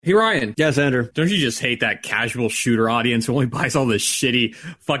Hey, Ryan. Yes, Andrew. Don't you just hate that casual shooter audience who only buys all the shitty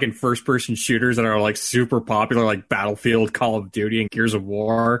fucking first-person shooters that are, like, super popular, like Battlefield, Call of Duty, and Gears of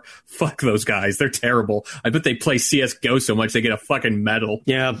War? Fuck those guys. They're terrible. I bet they play CSGO so much they get a fucking medal.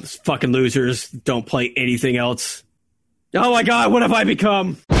 Yeah, fucking losers. Don't play anything else. Oh my god, what have I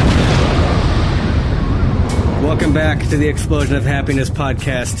become? Welcome back to the Explosion of Happiness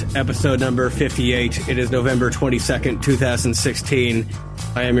podcast, episode number 58. It is November 22nd, 2016.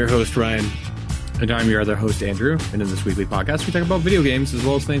 I am your host, Ryan. And I'm your other host, Andrew. And in this weekly podcast, we talk about video games, as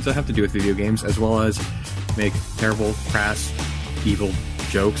well as things that have to do with video games, as well as make terrible, crass, evil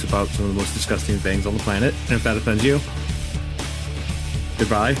jokes about some of the most disgusting things on the planet. And if that offends you,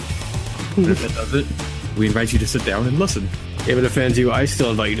 goodbye. And if it doesn't, we invite you to sit down and listen. If it offends you, I still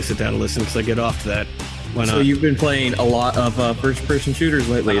invite you to sit down and listen, because I get off to that. Why not? So you've been playing a lot of first-person shooters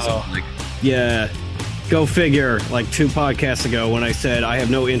lately, like. Yeah. Go figure, like 2 podcasts ago when I said I have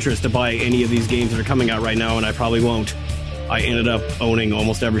no interest to buy any of these games that are coming out right now, and I probably won't. I ended up owning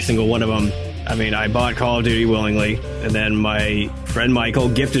almost every single one of them. I mean, I bought Call of Duty willingly, and then my friend Michael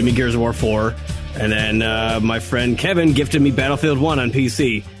gifted me Gears of War 4, and then my friend Kevin gifted me Battlefield 1 on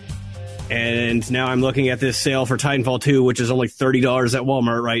PC. And now I'm looking at this sale for Titanfall 2, which is only $30 at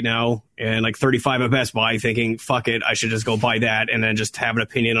Walmart right now, and like $35 at Best Buy, thinking, fuck it, I should just go buy that and then just have an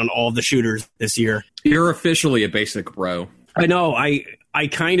opinion on all the shooters this year. You're officially a basic bro. I know. I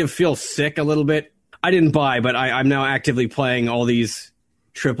kind of feel sick a little bit. I didn't buy, but I'm now actively playing all these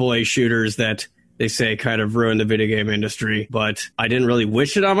AAA shooters that they say kind of ruin the video game industry, but I didn't really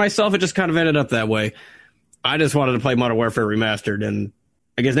wish it on myself. It just kind of ended up that way. I just wanted to play Modern Warfare Remastered, and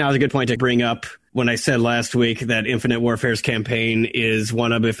I guess now is a good point to bring up when I said last week that Infinite Warfare's campaign is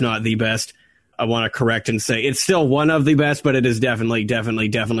one of, if not the best. I want to correct and say it's still one of the best, but it is definitely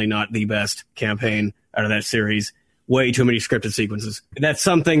not the best campaign out of that series. Way too many scripted sequences. That's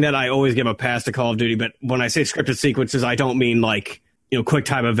something that I always give a pass to Call of Duty, but when I say scripted sequences, I don't mean like, quick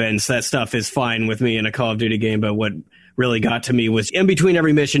time events. That stuff is fine with me in a Call of Duty game, but what really got to me was in between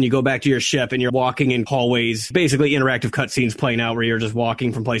every mission, you go back to your ship and you're walking in hallways, basically interactive cutscenes playing out where you're just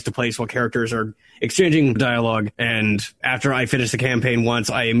walking from place to place while characters are exchanging dialogue. And after I finished the campaign once,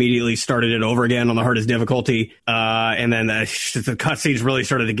 I immediately started it over again on the hardest difficulty. And then the cutscenes really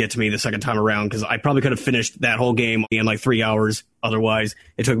started to get to me the second time around, because I probably could have finished that whole game in like 3 hours. Otherwise,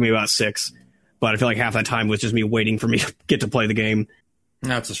 it took me about 6. But I feel like half that time was just me waiting for me to get to play the game.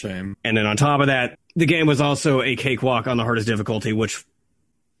 That's a shame. And then on top of that, the game was also a cakewalk on the hardest difficulty, which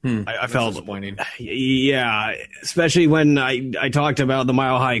I felt disappointing. Yeah, especially when I talked about the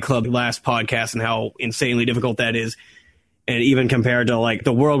Mile High Club last podcast and how insanely difficult that is. And even compared to like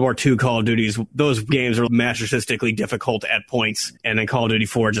the World War II Call of Duties, those games are masochistically difficult at points. And then Call of Duty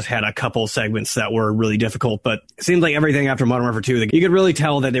 4 just had a couple segments that were really difficult. But it seemed like everything after Modern Warfare 2, you could really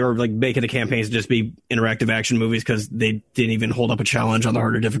tell that they were like making the campaigns to just be interactive action movies, because they didn't even hold up a challenge on the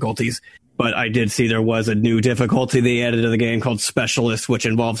harder difficulties. But I did see there was a new difficulty they added to the game called Specialist, which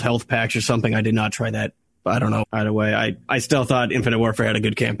involves health packs or something. I did not try that. I don't know. Either way, I still thought Infinite Warfare had a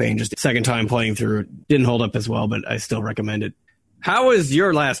good campaign. Just second time playing through, didn't hold up as well, but I still recommend it. How was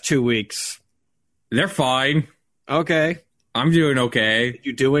your last 2 weeks? They're fine. Okay. I'm doing okay. Did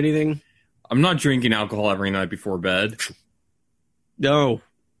you do anything? I'm not drinking alcohol every night before bed. No.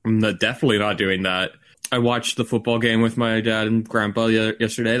 Definitely not doing that. I watched the football game with my dad and grandpa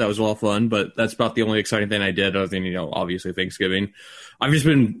yesterday. That was a lot of fun, but that's about the only exciting thing I did other than, obviously Thanksgiving. I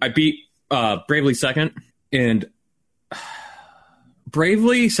beat Bravely Second. And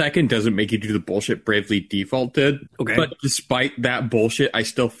Bravely Second doesn't make you do the bullshit Bravely Default did. Okay. But despite that bullshit, I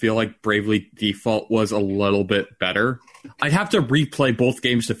still feel like Bravely Default was a little bit better. I'd have to replay both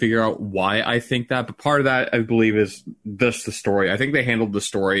games to figure out why I think that. But part of that, I believe, is just the story. I think they handled the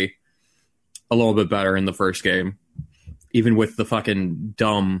story a little bit better in the first game. Even with the fucking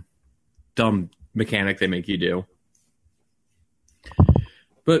dumb mechanic they make you do.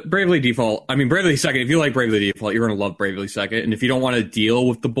 But Bravely Second, if you like Bravely Default, you're going to love Bravely Second. And if you don't want to deal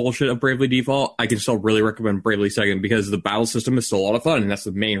with the bullshit of Bravely Default, I can still really recommend Bravely Second, because the battle system is still a lot of fun, and that's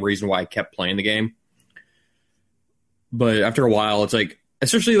the main reason why I kept playing the game. But after a while, it's like,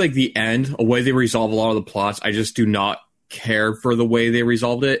 especially like the end, a way they resolve a lot of the plots, I just do not care for the way they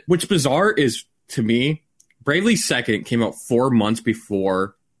resolved it. What's bizarre is, to me, Bravely Second came out 4 months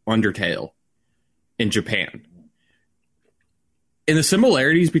before Undertale in Japan. And the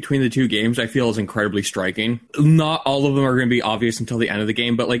similarities between the two games, I feel, is incredibly striking. Not all of them are going to be obvious until the end of the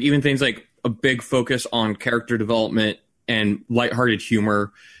game, but like even things like a big focus on character development and lighthearted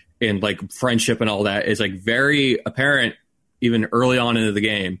humor and like friendship and all that is like very apparent even early on into the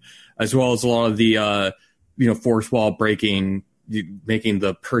game, as well as a lot of the fourth wall breaking, making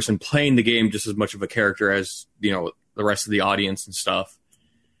the person playing the game just as much of a character as, you know, the rest of the audience and stuff.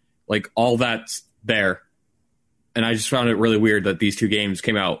 Like, all that's there. And I just found it really weird that these two games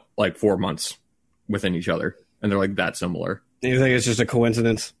came out like 4 months within each other, and they're like that similar. You think it's just a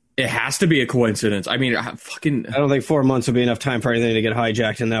coincidence? It has to be a coincidence. I mean, I don't think 4 months would be enough time for anything to get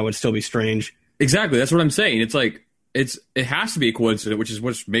hijacked, and that would still be strange. Exactly. That's what I'm saying. It's like, it has to be a coincidence, which is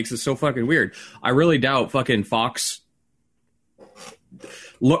what makes it so fucking weird. I really doubt fucking Fox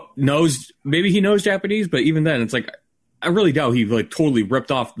maybe he knows Japanese, but even then, it's like, I really doubt he like totally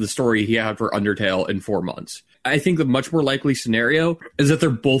ripped off the story he had for Undertale in 4 months. I think the much more likely scenario is that they're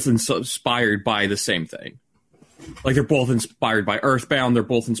both inspired by the same thing. Like, they're both inspired by Earthbound. They're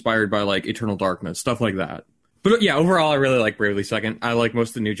both inspired by, like, Eternal Darkness, stuff like that. But yeah, overall, I really like Bravely Second. I like most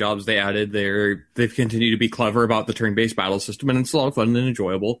of the new jobs they added. They've continued to be clever about the turn-based battle system, and it's a lot of fun and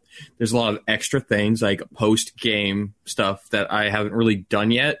enjoyable. There's a lot of extra things, like post-game stuff that I haven't really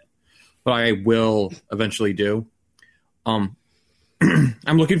done yet, but I will eventually do.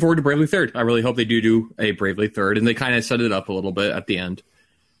 I'm looking forward to Bravely Third. I really hope they do a Bravely Third, and they kind of set it up a little bit at the end.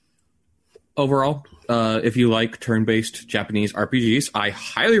 Overall, if you like turn-based Japanese RPGs, I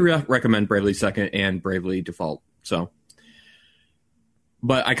highly recommend Bravely Second and Bravely Default.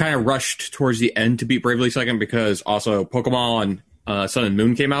 But I kind of rushed towards the end to beat Bravely Second because also Pokemon Sun and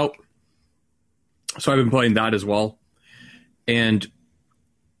Moon came out. So I've been playing that as well. And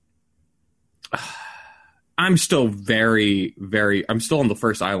I'm still I'm still on the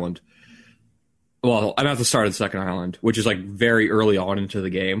first island. Well, I'm at the start of the second island, which is like very early on into the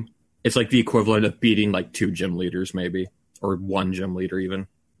game. It's like the equivalent of beating like 2 gym leaders maybe, or 1 gym leader even.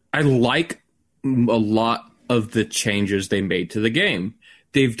 I like a lot of the changes they made to the game.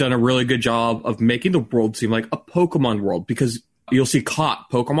 They've done a really good job of making the world seem like a Pokemon world, because you'll see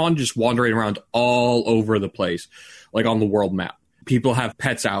caught Pokemon just wandering around all over the place, like on the world map. People have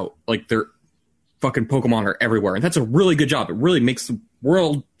pets out, like their fucking Pokemon are everywhere, and that's a really good job. It really makes the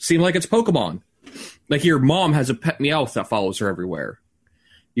world seem like it's Pokemon. Like, your mom has a pet Meowth that follows her everywhere.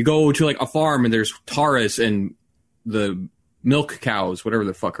 You go to, like, a farm, and there's Taurus and the milk cows, whatever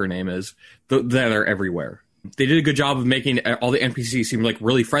the fuck her name is, that are everywhere. They did a good job of making all the NPCs seem, like,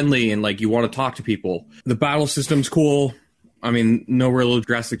 really friendly and, like, you want to talk to people. The battle system's cool. I mean, no real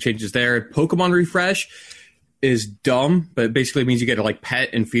drastic changes there. Pokemon Refresh is dumb, but it basically means you get to, like,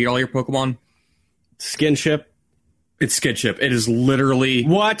 pet and feed all your Pokemon. Skinship? It's skinship. It is literally...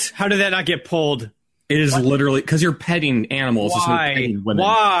 What? How did that not get pulled? It is literally because you're petting animals. Why?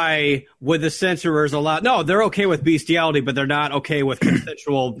 Why would the censorers allow? No, they're okay with bestiality, but they're not okay with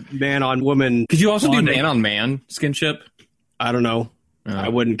consensual man on woman. Could you also do man on man skinship? I don't know. I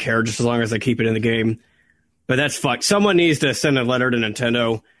wouldn't care just as long as I keep it in the game. But that's fucked. Someone needs to send a letter to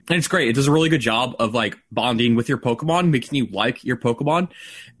Nintendo. And it's great. It does a really good job of like bonding with your Pokemon, making you like your Pokemon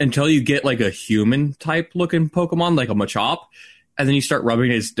until you get like a human type looking Pokemon, like a Machop. And then you start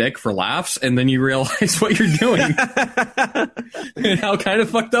rubbing his dick for laughs, and then you realize what you're doing. And how kind of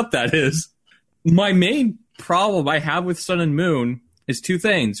fucked up that is. My main problem I have with Sun and Moon is 2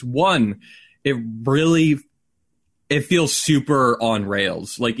 things. One, it feels super on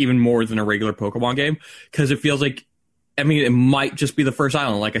rails, like even more than a regular Pokemon game, because it feels like, I mean, it might just be the first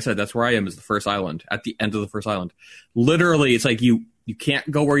island. Like I said, that's where I am, is the first island, at the end of the first island. Literally, it's like you can't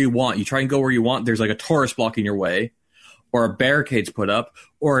go where you want. You try and go where you want, there's like a Taurus blocking your way, or a barricade's put up,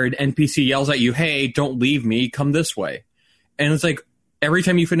 or an NPC yells at you, hey, don't leave me, come this way. And it's like, every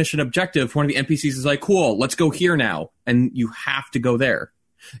time you finish an objective, one of the NPCs is like, cool, let's go here now. And you have to go there.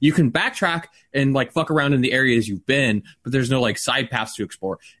 You can backtrack and like fuck around in the areas you've been, but there's no like side paths to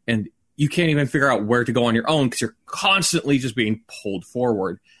explore. And you can't even figure out where to go on your own because you're constantly just being pulled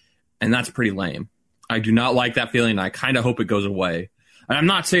forward. And that's pretty lame. I do not like that feeling. I kind of hope it goes away. And I'm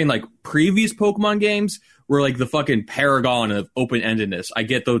not saying like previous Pokemon games were like the fucking paragon of open-endedness. I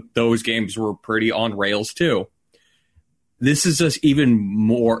get those games were pretty on rails too. This is just even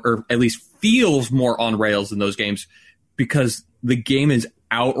more, or at least feels more on rails than those games, because the game is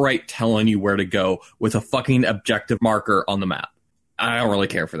outright telling you where to go with a fucking objective marker on the map. I don't really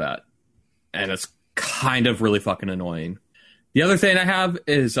care for that. And it's kind of really fucking annoying. The other thing I have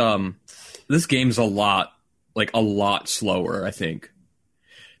is this game's a lot slower, I think.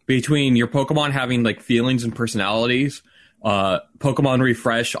 Between your Pokemon having like feelings and personalities, Pokemon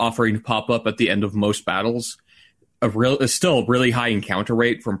Refresh offering to pop up at the end of most battles, still a really high encounter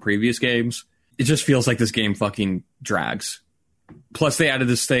rate from previous games. It just feels like this game fucking drags. Plus, they added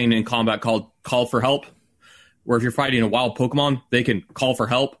this thing in combat called Call for Help, where if you're fighting a wild Pokemon, they can call for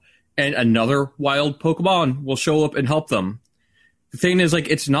help, and another wild Pokemon will show up and help them. The thing is, like,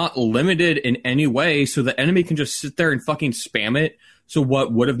 it's not limited in any way, so the enemy can just sit there and fucking spam it. So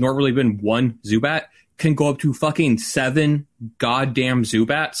what would have normally been 1 Zubat can go up to fucking 7 goddamn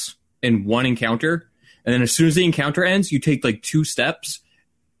Zubats in one encounter. And then as soon as the encounter ends, you take like 2 steps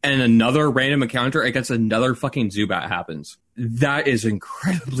and another random encounter against another fucking Zubat happens. That is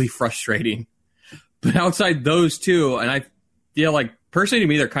incredibly frustrating. But outside those two, and I feel like personally to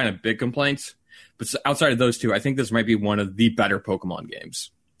me, they're kind of big complaints. But outside of those two, I think this might be one of the better Pokemon games,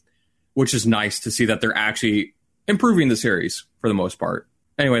 which is nice to see that they're actually improving the series for the most part.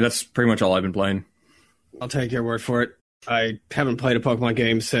 Anyway, that's pretty much all I've been playing. I'll take your word for it. I haven't played a Pokemon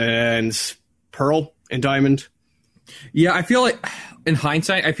game since Pearl and Diamond. Yeah, I feel like, in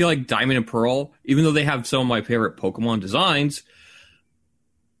hindsight, I feel like Diamond and Pearl, even though they have some of my favorite Pokemon designs,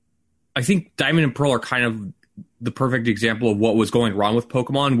 I think Diamond and Pearl are kind of the perfect example of what was going wrong with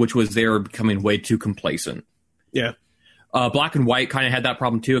Pokemon, which was they were becoming way too complacent. Yeah. Black and White kind of had that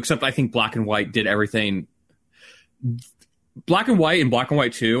problem too, except I think Black and White did everything. Black and White and Black and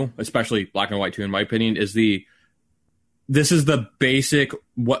White 2, especially Black and White 2 in my opinion, this is the basic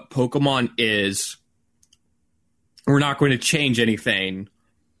what Pokemon is. We're not going to change anything,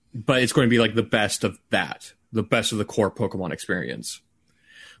 but it's going to be like the best of that, the best of the core Pokemon experience.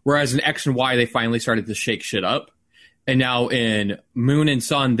 Whereas in X and Y, they finally started to shake shit up. And now in Moon and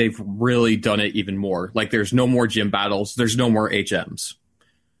Sun, they've really done it even more. Like, there's no more gym battles. There's no more HMs.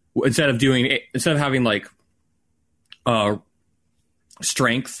 Instead of having like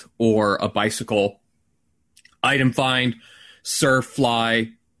strength or a bicycle, item find, surf,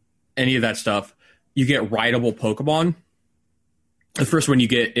 fly, any of that stuff, you get rideable Pokemon. The first one you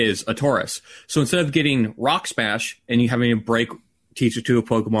get is a Tauros. So instead of getting Rock Smash and you having to teach it to a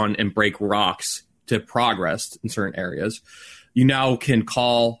Pokemon and break rocks to progress in certain areas, you now can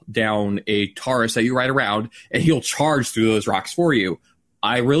call down a Tauros that you ride around and he'll charge through those rocks for you.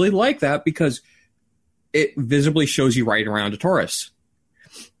 I really like that because it visibly shows you riding around a Tauros.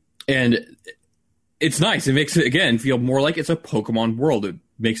 And it's nice. It makes it, again, feel more like it's a Pokemon world. It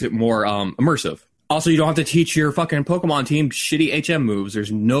makes it more immersive. Also, you don't have to teach your fucking Pokemon team shitty HM moves.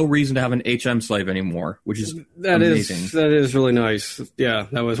 There's no reason to have an HM slave anymore, which is amazing. That is really nice. Yeah,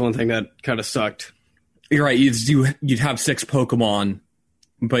 that was one thing that kind of sucked. You're right. You'd have 6 Pokemon,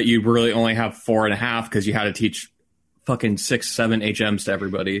 but you really only have 4.5 because you had to teach fucking 6, 7 HMs to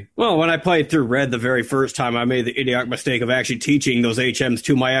everybody. Well, when I played through Red the very first time, I made the idiotic mistake of actually teaching those HMs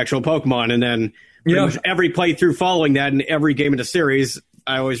to my actual Pokemon, and then pretty much every playthrough following that in every game in the series,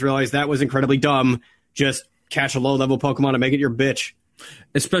 I always realized that was incredibly dumb. Just catch a low-level Pokemon and make it your bitch.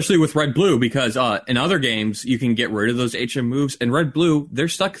 Especially with Red Blue, because in other games, you can get rid of those HM moves. In Red Blue, they're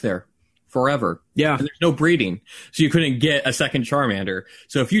stuck there forever. Yeah. And there's no breeding. So you couldn't get a second Charmander.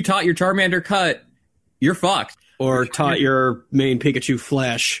 So if you taught your Charmander Cut, you're fucked. Or taught your main Pikachu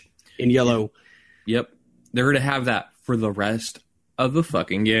Flash in yellow. Yep. They're going to have that for the rest of the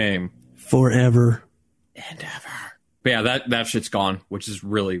fucking game. Forever. And ever. But yeah, that shit's gone, which is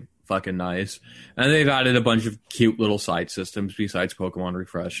really fucking nice. And they've added a bunch of cute little side systems besides Pokemon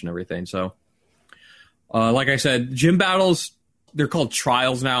Refresh and everything. So, like I said, gym battles, they're called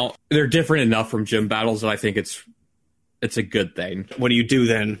trials now. They're different enough from gym battles that I think it's a good thing. What do you do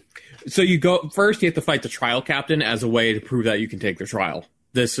then? So you have to fight the trial captain as a way to prove that you can take the trial.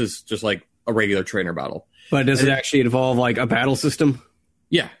 This is just like a regular trainer battle. But does it actually involve like a battle system?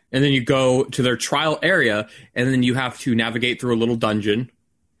 Yeah. And then you go to their trial area, and then you have to navigate through a little dungeon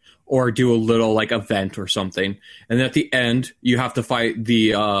or do a little like event or something. And then at the end, you have to fight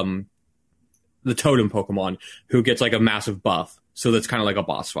the totem Pokemon who gets like a massive buff. So that's kind of like a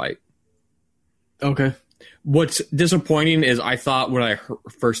boss fight. Okay. What's disappointing is I thought when I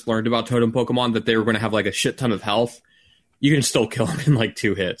first learned about totem Pokemon that they were going to have like a shit ton of health. You can still kill them in like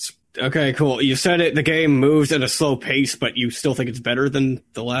 2 hits. Okay, cool. You said the game moves at a slow pace, but you still think it's better than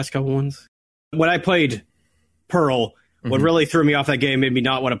the last couple ones? When I played Pearl, what really threw me off that game, made me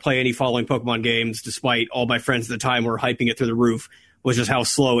not want to play any following Pokemon games, despite all my friends at the time were hyping it through the roof, was just how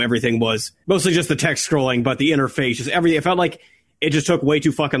slow everything was. Mostly just the text scrolling, but the interface, just everything. It felt like it just took way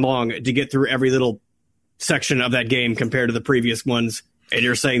too fucking long to get through every little section of that game compared to the previous ones. And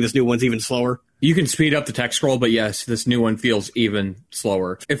you're saying this new one's even slower? You can speed up the text scroll, but yes, this new one feels even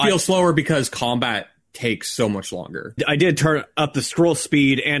slower. It feels slower because combat takes so much longer. I did turn up the scroll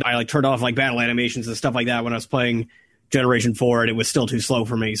speed, and I turned off battle animations and stuff like that when I was playing Generation 4, and it was still too slow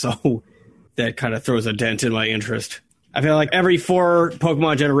for me, so that kind of throws a dent in my interest. I feel like every 4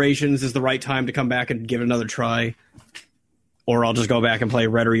 Pokemon generations is the right time to come back and give it another try. Or I'll just go back and play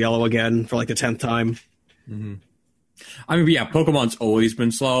Red or Yellow again for the 10th time. Mm-hmm. I mean, yeah, Pokemon's always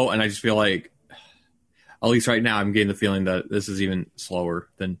been slow, and I just feel like At least right now, I'm getting the feeling that this is even slower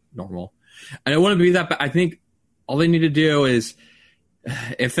than normal. And it wouldn't be that bad. I think all they need to do is,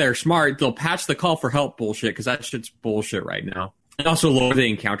 if they're smart, they'll patch the call for help bullshit, because that shit's bullshit right now. And also lower the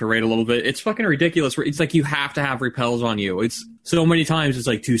encounter rate a little bit. It's fucking ridiculous. It's like you have to have repels on you. It's so many times it's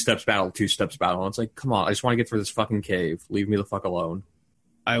like 2 steps battle, 2 steps battle. And it's like, come on, I just want to get through this fucking cave. Leave me the fuck alone.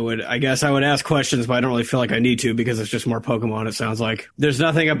 I guess I would ask questions, but I don't really feel like I need to, because it's just more Pokemon, it sounds like. There's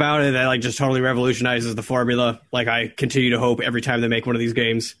nothing about it that like just totally revolutionizes the formula. Like, I continue to hope every time they make one of these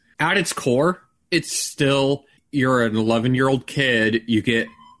games. At its core, it's still, you're an 11-year-old kid, you get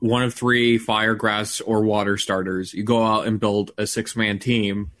one of 3 fire, grass, or water starters. You go out and build a 6-man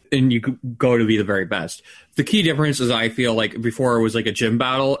team, and you go to be the very best. The key difference is, I feel like before it was like a gym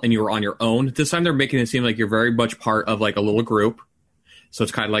battle and you were on your own. This time they're making it seem like you're very much part of like a little group. So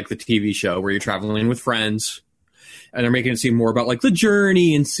it's kind of like the TV show where you're traveling with friends, and they're making it seem more about like the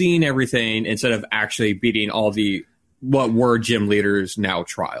journey and seeing everything instead of actually beating all the, what were gym leaders, now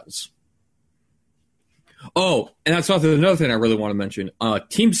trials. Oh, and that's another thing I really want to mention.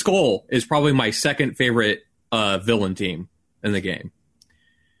 Team Skull is probably my second favorite villain team in the game.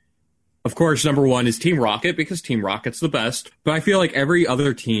 Of course, number 1 is Team Rocket, because Team Rocket's the best. But I feel like every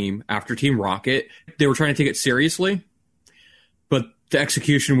other team after Team Rocket, they were trying to take it seriously. But the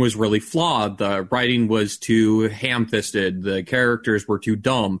execution was really flawed. The writing was too ham-fisted. The characters were too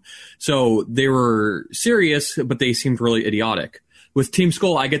dumb. So they were serious, but they seemed really idiotic. With Team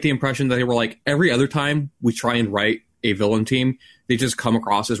Skull, I get the impression that they were like, every other time we try and write a villain team, they just come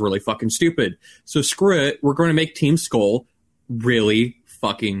across as really fucking stupid. So screw it, we're going to make Team Skull really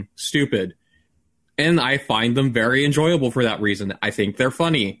fucking stupid. And I find them very enjoyable for that reason. I think they're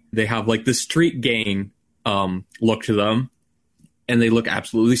funny. They have like the street gang look to them. And they look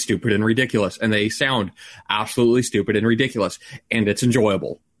absolutely stupid and ridiculous. And they sound absolutely stupid and ridiculous. And it's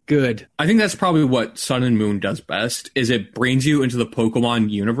enjoyable. Good. I think that's probably what Sun and Moon does best, is it brings you into the Pokemon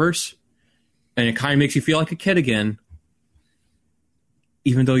universe. And it kind of makes you feel like a kid again.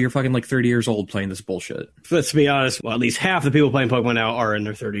 Even though you're fucking like 30 years old playing this bullshit. Let's be honest, well, at least half the people playing Pokemon now are in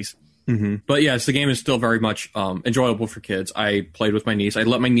their 30s. Mm-hmm. But yes, the game is still very much enjoyable for kids. I played with my niece. I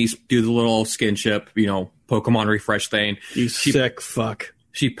let my niece do the little skinship, Pokemon refresh thing. Sick fuck.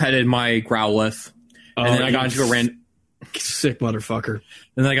 She petted my Growlithe. And then I got into a random... Sick motherfucker.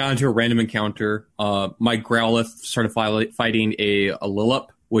 And then I got into a random encounter. My Growlithe started fighting a Lilip,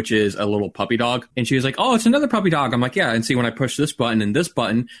 which is a little puppy dog. And she was like, oh, it's another puppy dog. I'm like, yeah. And see, when I push this button and this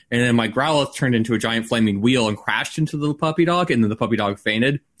button, and then my Growlithe turned into a giant flaming wheel and crashed into the puppy dog, and then the puppy dog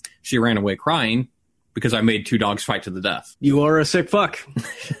fainted. She ran away crying because I made 2 dogs fight to the death. You are a sick fuck.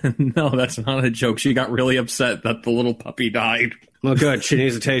 No, that's not a joke. She got really upset that the little puppy died. Well, good. She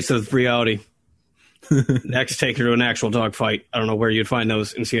needs a taste of reality. Next, take her to an actual dog fight. I don't know where you'd find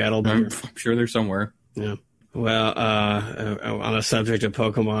those in Seattle. But I'm sure they're somewhere. Yeah. Well, on the subject of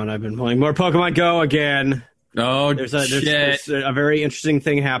Pokemon, I've been playing more Pokemon Go again. Oh, there's a very interesting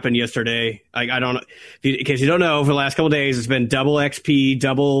thing happened yesterday. I don't know. In case you don't know, for the last couple of days, it's been double XP,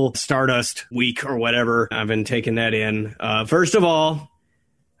 double Stardust week or whatever. I've been taking that in. First of all,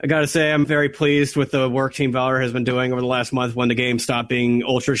 I got to say I'm very pleased with the work Team Valor has been doing over the last month. When the game stopped being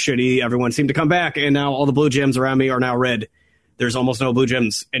ultra shitty, everyone seemed to come back, and now all the blue gems around me are now red. There's almost no blue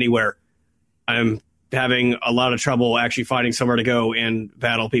gems anywhere. I'm having a lot of trouble actually finding somewhere to go and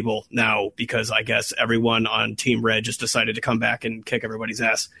battle people now, because I guess everyone on Team Red just decided to come back and kick everybody's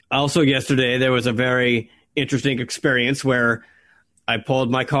ass. Also yesterday, there was a very interesting experience where I pulled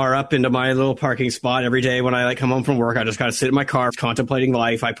my car up into my little parking spot. Every day when I come home from work, I just kind of sit in my car contemplating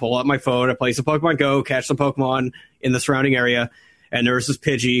life. I pull out my phone, I play some Pokemon Go, catch some Pokemon in the surrounding area, and there was this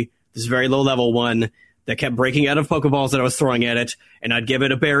Pidgey, this very low level one, that kept breaking out of Pokeballs that I was throwing at it, and I'd give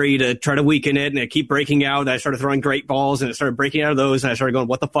it a berry to try to weaken it, and it keep breaking out, and I started throwing Great Balls, and it started breaking out of those, and I started going,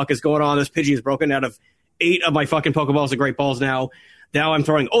 what the fuck is going on? This Pidgey is broken out of 8 of my fucking Pokeballs and Great Balls now. Now I'm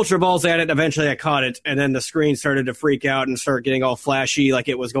throwing Ultra Balls at it, eventually I caught it, and then the screen started to freak out and start getting all flashy, like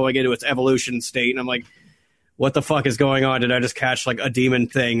it was going into its evolution state, and I'm like, what the fuck is going on? Did I just catch like a demon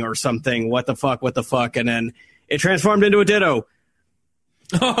thing or something? What the fuck? And then it transformed into a Ditto.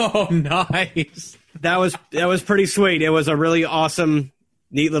 Oh, nice. That was pretty sweet. It was a really awesome,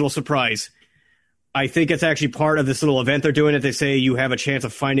 neat little surprise. I think it's actually part of this little event they're doing. They say you have a chance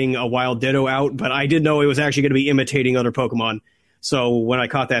of finding a wild Ditto out, but I didn't know it was actually going to be imitating other Pokemon. So when I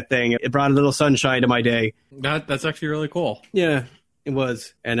caught that thing, it brought a little sunshine to my day. That's actually really cool. Yeah, it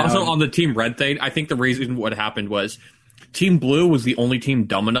was. And also on the Team Red thing, I think the reason what happened was Team Blue was the only team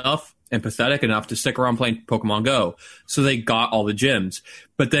dumb enough and pathetic enough to stick around playing Pokemon Go. So they got all the gyms.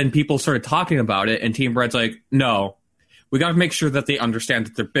 But then people started talking about it, and Team Red's like, no, We got to make sure that they understand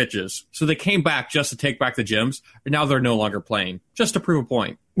that they're bitches. So they came back just to take back the gyms, and now they're no longer playing, just to prove a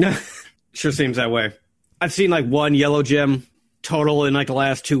point. Sure seems that way. I've seen like one yellow gym total in like the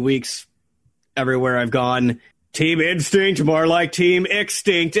last 2 weeks. Everywhere I've gone, Team Instinct, more like Team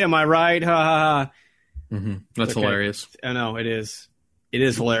Extinct. Am I right? Ha ha ha. That's okay. Hilarious. I know, it is. It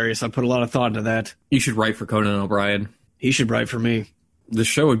is hilarious. I put a lot of thought into that. You should write for Conan O'Brien. He should write for me. The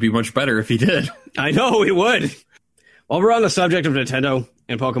show would be much better if he did. I know, he would. While we're on the subject of Nintendo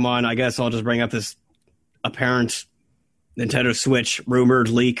and Pokemon, I guess I'll just bring up this apparent Nintendo Switch rumored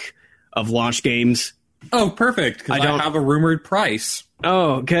leak of launch games. Oh, perfect, because I have a rumored price.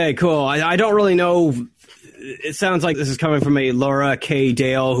 Oh, okay, cool. I don't really know. It sounds like this is coming from a Laura K.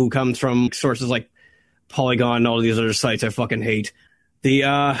 Dale, who comes from sources like Polygon and all of these other sites I fucking hate.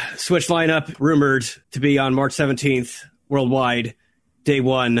 The Switch lineup rumored to be on March 17th worldwide, day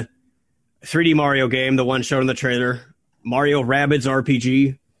one. 3D Mario game, the one shown in the trailer. Mario Rabbids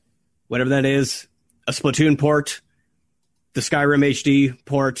RPG, whatever that is. A Splatoon port. The Skyrim HD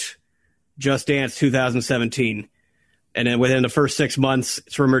port. Just Dance 2017. And then within the first 6 months,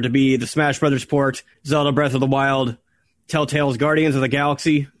 it's rumored to be the Smash Brothers port, Zelda Breath of the Wild, Telltale's Guardians of the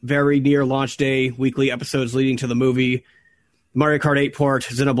Galaxy, very near launch day, weekly episodes leading to the movie, Mario Kart 8 port,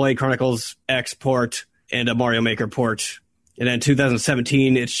 Xenoblade Chronicles X port, and a Mario Maker port. And then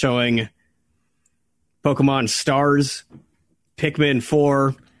 2017, it's showing Pokemon Stars, Pikmin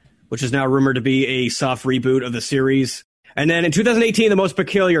 4, which is now rumored to be a soft reboot of the series. And then in 2018, the most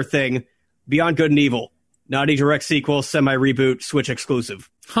peculiar thing, Beyond Good and Evil. Not a direct sequel, semi-reboot, Switch exclusive.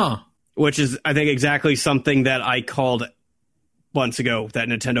 Huh. Which is, I think, exactly something that I called months ago that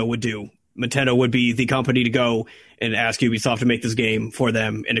Nintendo would do. Nintendo would be the company to go and ask Ubisoft to make this game for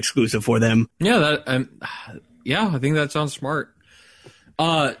them, and exclusive for them. Yeah, I think that sounds smart.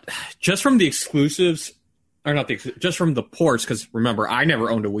 Just from the exclusives, or not just from the ports, because remember, I never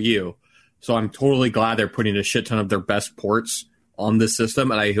owned a Wii U, so I'm totally glad they're putting a shit ton of their best ports on this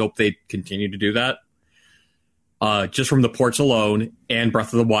system, and I hope they continue to do that. Just from the ports alone and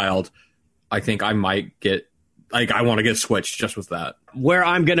Breath of the Wild, I think I might get, I want to get Switch just with that. Where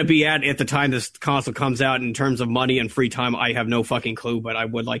I'm going to be at the time this console comes out in terms of money and free time, I have no fucking clue, but I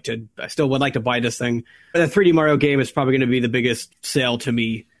still would like to buy this thing. The 3D Mario game is probably going to be the biggest sale to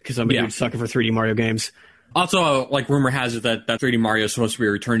me, because I'm a huge sucker for 3D Mario games. Also, like, rumor has it that 3D Mario is supposed to be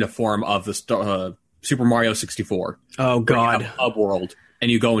a return to form of the Super Mario 64. Oh, God. Hub world,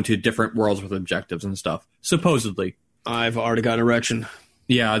 and you go into different worlds with objectives and stuff. Supposedly. I've already got an erection.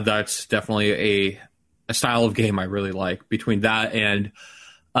 Yeah, that's definitely a style of game I really like. Between that and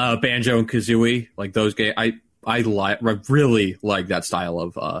Banjo and Kazooie, like those games, I really like that style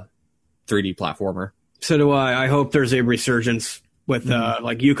of 3D platformer. So do I. I hope there's a resurgence with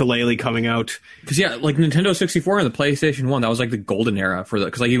like Yooka-Laylee coming out. Because like Nintendo 64 and the PlayStation 1, that was like the golden era for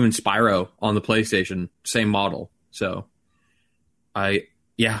because like even Spyro on the PlayStation, same model. So a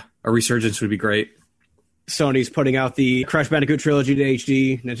resurgence would be great. Sony's putting out the Crash Bandicoot Trilogy to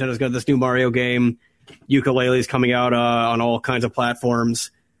HD. Nintendo's got this new Mario game. Yooka-Laylee's coming out on all kinds of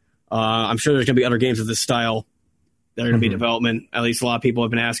platforms. I'm sure there's going to be other games of this style that are going to be in development. At least a lot of people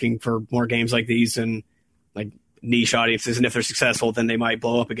have been asking for more games like these and like niche audiences. And if they're successful, then they might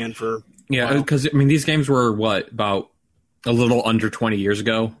blow up again for because I mean these games were about a little under 20 years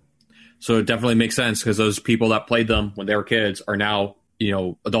ago, so it definitely makes sense because those people that played them when they were kids are now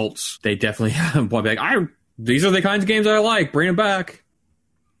adults. They definitely want to be like, these are the kinds of games I like. Bring them back.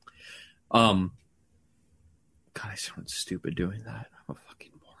 God, I sound stupid doing that. I'm a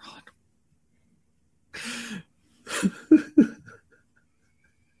fucking moron.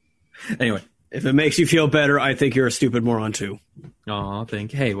 Anyway, if it makes you feel better, I think you're a stupid moron too. Aw,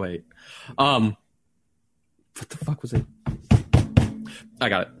 hey, wait. What the fuck was it? I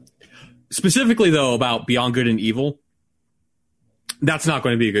got it. Specifically, though, about Beyond Good and Evil, that's not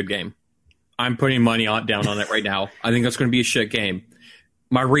going to be a good game. I'm putting money down on it right now. I think that's going to be a shit game.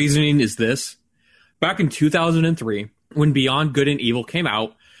 My reasoning is this. Back in 2003, when Beyond Good and Evil came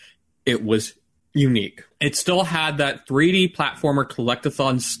out, it was unique. It still had that 3D platformer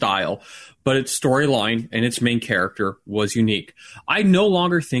collectathon style, but its storyline and its main character was unique. I no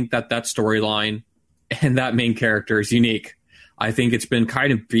longer think that storyline and that main character is unique. I think it's been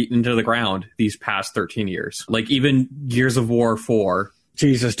kind of beaten to the ground these past 13 years. Like even Gears of War 4.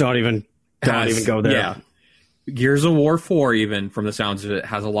 Jesus, don't even go there. Yeah. Gears of War 4, even from the sounds of it,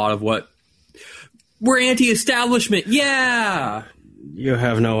 has a lot of what we're anti-establishment. Yeah. You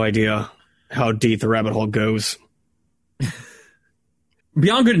have no idea how deep the rabbit hole goes.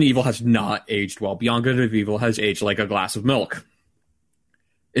 Beyond Good and Evil has not aged well. Beyond Good and Evil has aged like a glass of milk.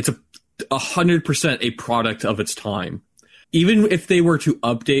 It's 100% a product of its time. even if they were to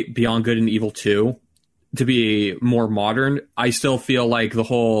update Beyond Good and Evil 2 to be more modern, I still feel like the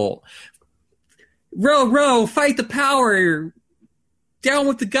whole row, fight the power, down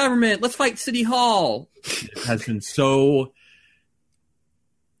with the government, let's fight City Hall, it has been so...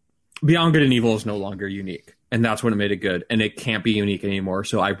 Beyond Good and Evil is no longer unique, and that's what made it good, and it can't be unique anymore.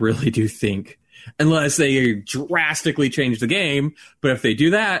 So I really do think, unless they drastically change the game, but if they do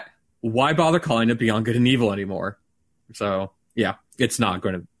that, why bother calling it Beyond Good and Evil anymore? So yeah, it's not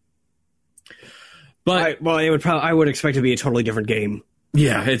going to. But I would expect it to be a totally different game.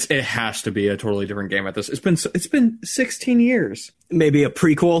 Yeah, it has to be a totally different game at this. It's been 16 years. Maybe a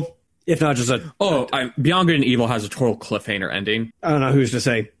prequel, if not just a. Beyond Good and Evil has a total cliffhanger ending. I don't know who's to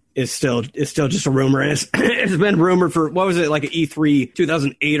say. It's still just a rumor, and it's been rumored for, what was it, like E3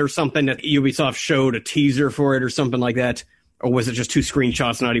 2008 or something, that Ubisoft showed a teaser for it or something like that, or was it just 2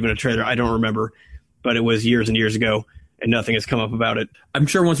 screenshots, not even a trailer? I don't remember, but it was years and years ago, and nothing has come up about it. I'm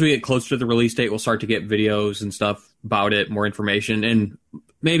sure once we get closer to the release date, we'll start to get videos and stuff about it, more information, and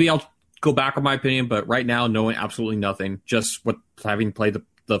maybe I'll go back on my opinion, but right now, knowing absolutely nothing, just having played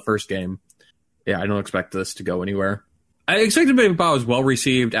the first game, yeah, I don't expect this to go anywhere. I expect it to be about as well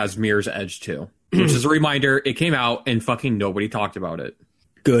received as Mirror's Edge 2, which is a reminder, it came out and fucking nobody talked about it.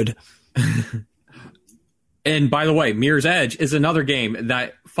 Good. And by the way, Mirror's Edge is another game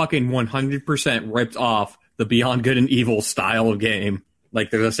that fucking 100% ripped off the Beyond Good and Evil style of game. Like,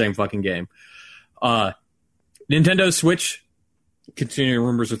 they're the same fucking game. Nintendo Switch, continuing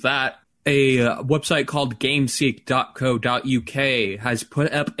rumors with that. A website called gameseek.co.uk has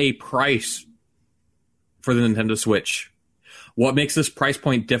put up a price for the Nintendo Switch. What makes this price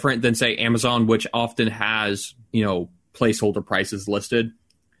point different than, say, Amazon, which often has, placeholder prices listed?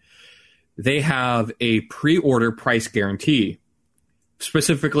 They have a pre-order price guarantee.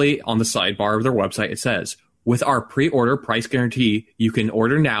 Specifically, on the sidebar of their website, it says, with our pre-order price guarantee, you can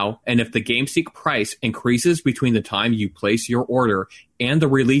order now, and if the GameSeek price increases between the time you place your order and the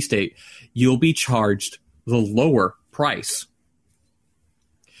release date, you'll be charged the lower price.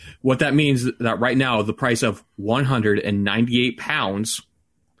 What that means is that right now, the price of £198,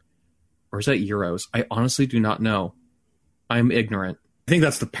 or is that euros? I honestly do not know. I'm ignorant. I think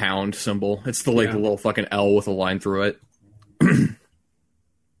that's the pound symbol. It's the little fucking L with a line through it.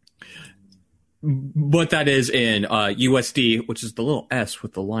 What that is in USD, which is the little S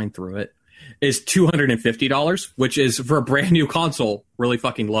with the line through it, is $250, which is, for a brand new console, really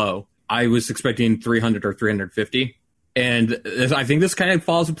fucking low. I was expecting $300 or $350. And I think this kind of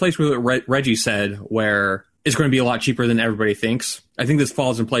falls in place with what Reggie said, where it's going to be a lot cheaper than everybody thinks. I think this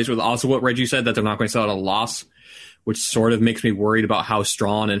falls in place with also what Reggie said, that they're not going to sell at a loss, which sort of makes me worried about how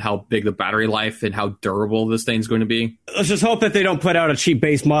strong and how big the battery life and how durable this thing's going to be. Let's just hope that they don't put out a cheap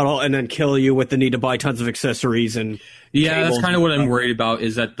base model and then kill you with the need to buy tons of accessories and yeah, that's kind of what I'm worried about,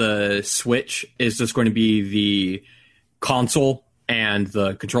 is that the Switch is just going to be the console and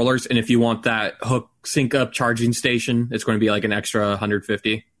the controllers, and if you want that hook sync up charging station, it's going to be like an extra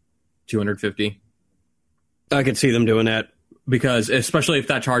 $150, $250. I could see them doing that, because especially if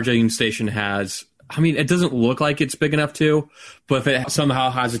that charging station has, I mean, it doesn't look like it's big enough to, but if it somehow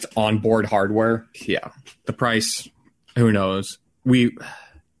has its onboard hardware, yeah, the price, who knows?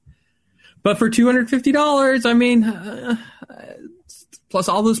 But for $250, I mean, plus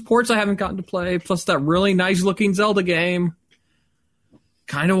all those ports I haven't gotten to play, plus that really nice looking Zelda game.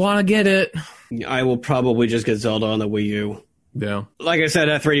 Kind of want to get it. I will probably just get Zelda on the Wii U. Yeah. Like I said,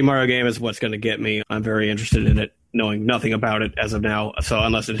 that 3D Mario game is what's going to get me. I'm very interested in it, knowing nothing about it as of now. So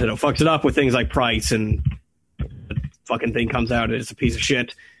unless Nintendo fucks it up with things like price and the fucking thing comes out, it's a piece of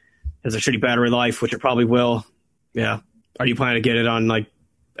shit, has a shitty battery life, which it probably will. Yeah. Are you planning to get it on, like,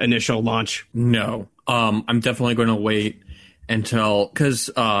 initial launch? No. I'm definitely going to wait until... Because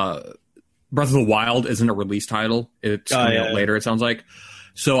Breath of the Wild isn't a release title. It's coming out later, it sounds like.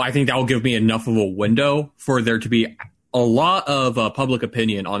 So I think that will give me enough of a window for there to be a lot of public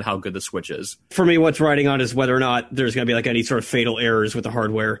opinion on how good the Switch is. For me, what's riding on is whether or not there's going to be like any sort of fatal errors with the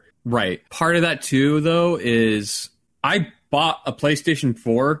hardware. Right. Part of that, too, though, is I bought a PlayStation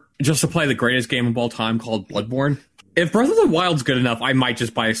 4 just to play the greatest game of all time called Bloodborne. If Breath of the Wild's good enough, I might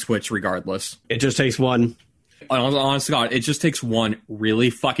just buy a Switch regardless. It just takes one. Honest to God, it just takes one really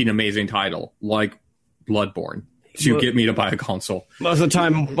fucking amazing title, like Bloodborne, to get me to buy a console. Most of the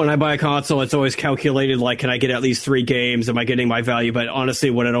time when I buy a console, it's always calculated, like, can I get at least 3 games? Am I getting my value? But honestly,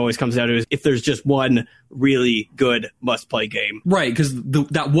 what it always comes down to is if there's just one really good must-play game. Right, because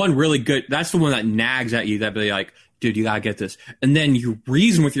that one really good, that's the one that nags at you, that be like, dude, you gotta get this. And then you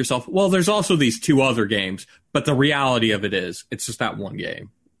reason with yourself, well, there's also these 2 other games, but the reality of it is, it's just that one game.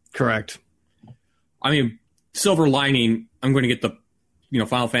 Correct. I mean, silver lining, I'm going to get the,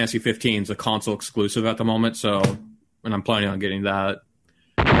 Final Fantasy 15 is a console exclusive at the moment, and I'm planning on getting that.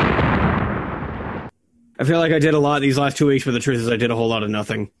 I feel like I did a lot these last 2 weeks, but the truth is I did a whole lot of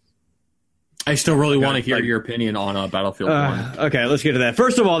nothing. I still really want to hear your opinion on Battlefield 1. Okay, let's get to that.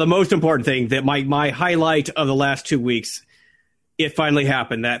 First of all, the most important thing, that my highlight of the last 2 weeks, it finally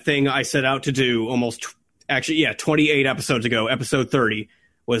happened. That thing I set out to do 28 episodes ago, episode 30,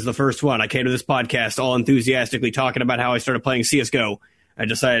 was the first one. I came to this podcast all enthusiastically talking about how I started playing CSGO. I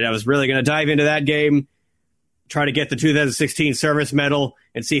decided I was really going to dive into that game, try to get the 2016 service medal,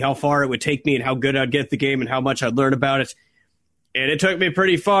 and see how far it would take me and how good I'd get the game and how much I'd learn about it. And it took me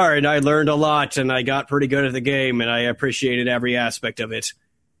pretty far, and I learned a lot, and I got pretty good at the game, and I appreciated every aspect of it.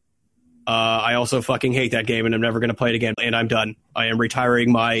 I also fucking hate that game, and I'm never going to play it again, and I'm done. I am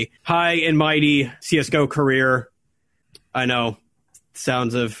retiring my high and mighty CSGO career. I know.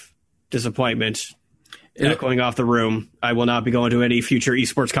 Sounds of disappointment echoing off the room. I will not be going to any future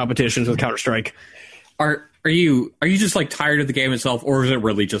esports competitions with Counter-Strike. Are you just like tired of the game itself, or is it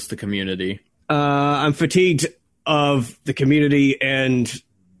really just the community? I'm fatigued of the community and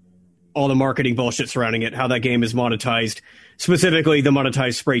all the marketing bullshit surrounding it, how that game is monetized. Specifically, the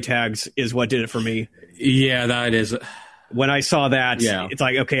monetized spray tags is what did it for me. Yeah, that is. When I saw that, It's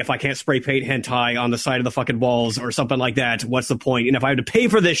like, okay, if I can't spray paint hentai on the side of the fucking walls or something like that, what's the point? And if I have to pay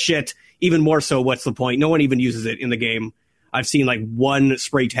for this shit, even more so, what's the point? No one even uses it in the game. I've seen like one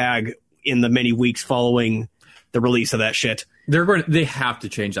spray tag in the many weeks following the release of that shit. They have to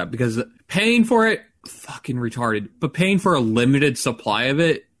change that, because paying for it, fucking retarded. But paying for a limited supply of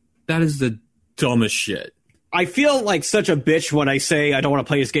it, that is the dumbest shit. I feel like such a bitch when I say I don't want to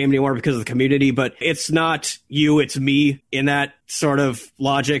play this game anymore because of the community, but it's not you, it's me in that sort of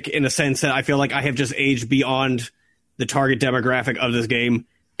logic, in the sense that I feel like I have just aged beyond the target demographic of this game.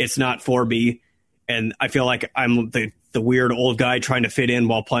 It's not for me, and I feel like I'm the weird old guy trying to fit in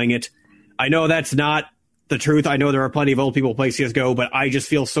while playing it. I know that's not the truth. I know there are plenty of old people who play CSGO, but I just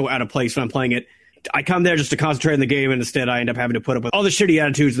feel so out of place when I'm playing it. I come there just to concentrate on the game, and instead I end up having to put up with all the shitty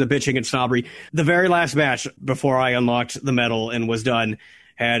attitudes, the bitching and snobbery. The very last match before I unlocked the medal and was done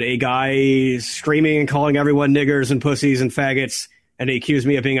had a guy screaming and calling everyone niggers and pussies and faggots, and he accused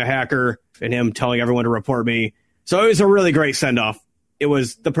me of being a hacker, and him telling everyone to report me. So it was a really great send-off. It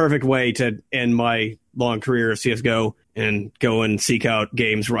was the perfect way to end my long career of CSGO and go and seek out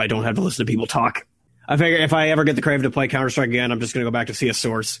games where I don't have to listen to people talk. I figure if I ever get the craving to play Counter-Strike again, I'm just going to go back to CS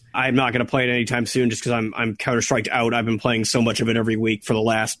Source. I'm not going to play it anytime soon just because I'm Counter-Striked out. I've been playing so much of it every week for the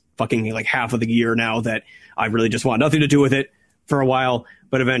last fucking like half of the year now that I really just want nothing to do with it for a while.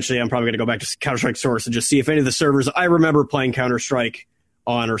 But eventually I'm probably going to go back to Counter-Strike Source and just see if any of the servers I remember playing Counter-Strike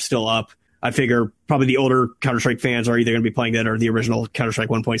on are still up. I figure probably the older Counter-Strike fans are either going to be playing that or the original Counter-Strike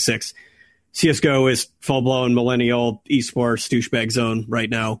 1.6. CSGO is full-blown millennial esports douchebag zone right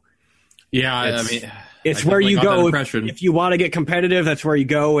now. Yeah, it's where you go if you want to get competitive. That's where you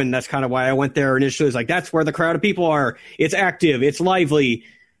go, and that's kind of why I went there initially. It's like that's where the crowd of people are. It's active, it's lively,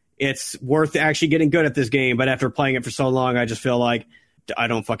 it's worth actually getting good at this game. But after playing it for so long, I just feel like I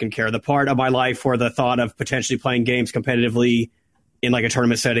don't fucking care. The part of my life where the thought of potentially playing games competitively in like a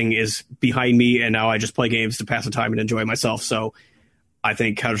tournament setting is behind me, and now I just play games to pass the time and enjoy myself. So I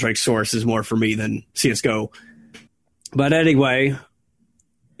think Counter-Strike Source is more for me than CSGO. But anyway,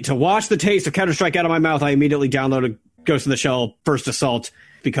 to wash the taste of Counter-Strike out of my mouth, I immediately downloaded Ghost in the Shell First Assault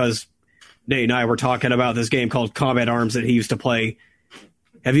because Nate and I were talking about this game called Combat Arms that he used to play.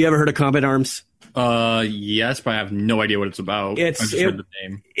 Have you ever heard of Combat Arms? Yes, but I have no idea what it's about. I just heard the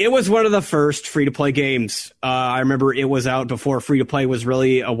name. It was one of the first free-to-play games. I remember it was out before free-to-play was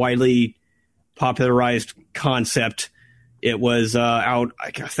really a widely popularized concept. It was out,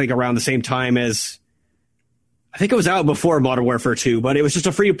 I think, around the same time as... I think it was out before Modern Warfare 2, but it was just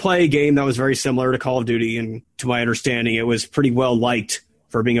a free-to-play game that was very similar to Call of Duty, and to my understanding, it was pretty well liked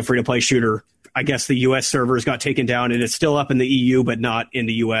for being a free-to-play shooter. I guess the U.S. servers got taken down, and it's still up in the EU, but not in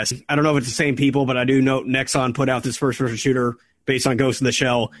the U.S. I don't know if it's the same people, but I do know Nexon put out this first-person shooter based on Ghost in the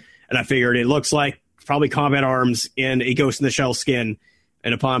Shell, and I figured it looks like probably Combat Arms in a Ghost in the Shell skin,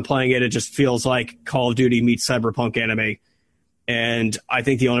 and upon playing it, it just feels like Call of Duty meets Cyberpunk anime. And I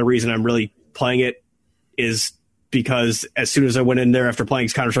think the only reason I'm really playing it is because as soon as I went in there after playing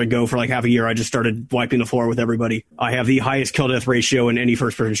Counter-Strike Go for like half a year, I just started wiping the floor with everybody. I have the highest kill-death ratio in any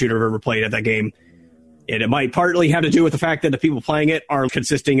first-person shooter I've ever played at that game. And it might partly have to do with the fact that the people playing it are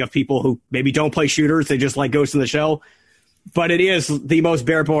consisting of people who maybe don't play shooters. They just like Ghost in the Shell. But it is the most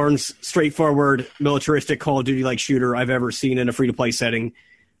bare bones, straightforward, militaristic Call of Duty-like shooter I've ever seen in a free-to-play setting.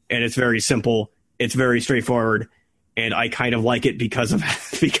 And it's very simple. It's very straightforward. And I kind of like it because of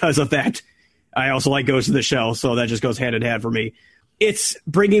that. I also like Ghost of the Shell, so that just goes hand in hand for me. It's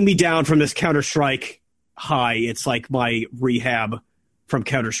bringing me down from this Counter-Strike high. It's like my rehab from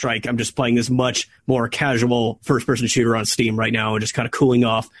Counter-Strike. I'm just playing this much more casual first-person shooter on Steam right now and just kind of cooling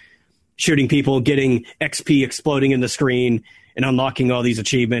off, shooting people, getting XP exploding in the screen, and unlocking all these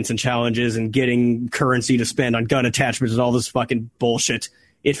achievements and challenges and getting currency to spend on gun attachments and all this fucking bullshit.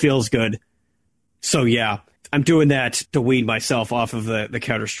 It feels good. So yeah, I'm doing that to wean myself off of the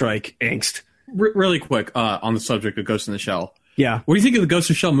Counter-Strike angst. Really quick, on the subject of Ghost in the Shell. Yeah. What do you think of the Ghost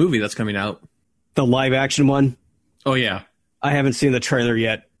in the Shell movie that's coming out? The live action one? Oh, yeah. I haven't seen the trailer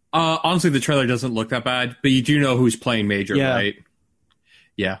yet. Honestly, the trailer doesn't look that bad, but you do know who's playing Major, Yeah. right?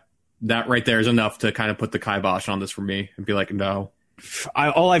 Yeah. That right there is enough to kind of put the kibosh on this for me and be like, no.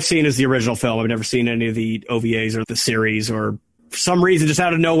 All I've seen is the original film. I've never seen any of the OVAs or the series, or for some reason, just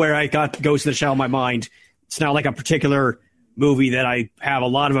out of nowhere, I got Ghost in the Shell in my mind. It's not like a particular movie that I have a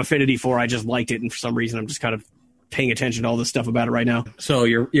lot of affinity for. I just liked it, and for some reason, I'm just kind of paying attention to all this stuff about it right now. So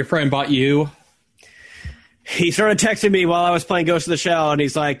your friend bought you? He started texting me while I was playing Ghost in the Shell, and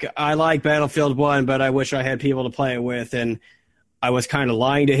he's like, I like Battlefield 1, but I wish I had people to play it with. And I was kind of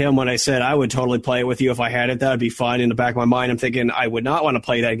lying to him when I said I would totally play it with you if I had it. That would be fun. In the back of my mind, I'm thinking I would not want to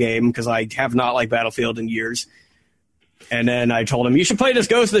play that game because I have not liked Battlefield in years. And then I told him, you should play this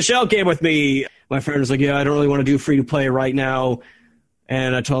Ghost in the Shell game with me. My friend was like, yeah, I don't really want to do free-to-play right now.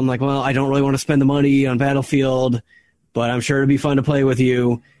 And I told him, like, well, I don't really want to spend the money on Battlefield, but I'm sure it'd be fun to play with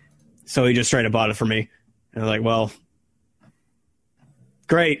you. So he just straight up bought it for me. And I was like, well,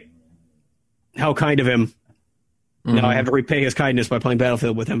 great. How kind of him. Mm-hmm. Now I have to repay his kindness by playing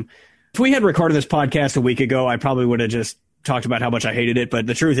Battlefield with him. If we had recorded this podcast a week ago, I probably would have just talked about how much I hated it. But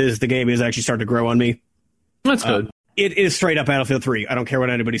the truth is the game is actually starting to grow on me. That's good. It is straight up Battlefield 3. I don't care what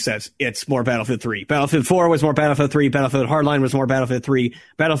anybody says. It's more Battlefield 3. Battlefield 4 was more Battlefield 3. Battlefield Hardline was more Battlefield 3.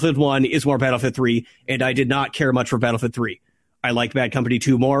 Battlefield 1 is more Battlefield 3. And I did not care much for Battlefield 3. I liked Bad Company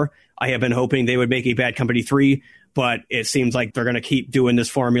 2 more. I have been hoping they would make a Bad Company 3, but it seems like they're going to keep doing this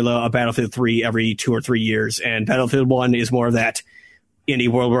formula of Battlefield 3 every 2 or 3 years. And Battlefield 1 is more of that in a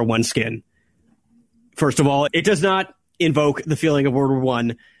World War I skin. First of all, it does not invoke the feeling of World War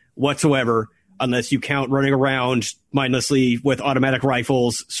I whatsoever, unless you count running around mindlessly with automatic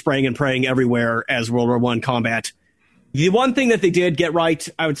rifles, spraying and praying everywhere as World War I combat. The one thing that they did get right,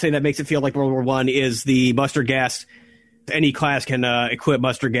 I would say that makes it feel like World War I, is the mustard gas. Any class can equip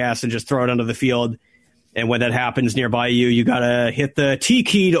mustard gas and just throw it onto the field. And when that happens nearby you, you got to hit the T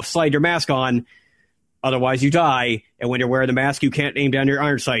key to slide your mask on. Otherwise, you die. And when you're wearing the mask, you can't aim down your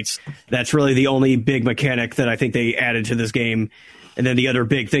iron sights. That's really the only big mechanic that I think they added to this game. And then the other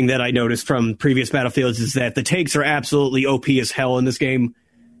big thing that I noticed from previous Battlefields is that the tanks are absolutely OP as hell in this game,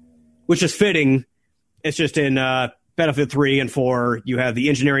 which is fitting. It's just in Battlefield 3 and 4, you have the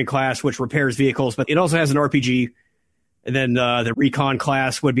engineering class, which repairs vehicles, but it also has an RPG. And then the recon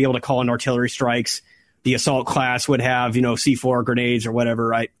class would be able to call in artillery strikes. The assault class would have, C4 grenades or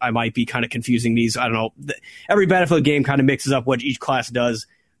whatever. I might be kind of confusing these. I don't know. Every Battlefield game kind of mixes up what each class does.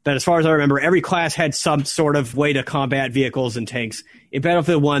 But as far as I remember, every class had some sort of way to combat vehicles and tanks. In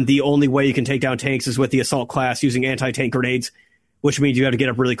Battlefield 1, the only way you can take down tanks is with the assault class using anti-tank grenades, which means you have to get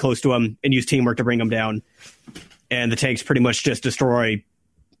up really close to them and use teamwork to bring them down. And the tanks pretty much just destroy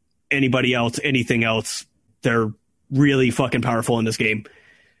anybody else, anything else. They're really fucking powerful in this game.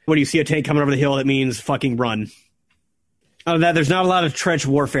 When you see a tank coming over the hill, it means fucking run. Other than that, there's not a lot of trench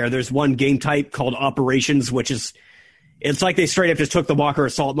warfare. There's one game type called Operations, which is, it's like they straight up just took the Walker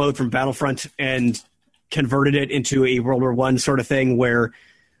Assault mode from Battlefront and converted it into a World War I sort of thing where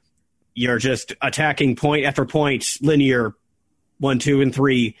you're just attacking point after point, linear, 1, 2, and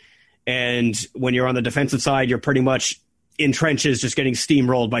 3. And when you're on the defensive side, you're pretty much in trenches just getting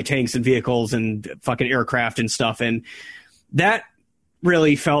steamrolled by tanks and vehicles and fucking aircraft and stuff. And that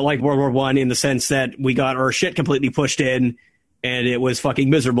really felt like World War I in the sense that we got our shit completely pushed in and it was fucking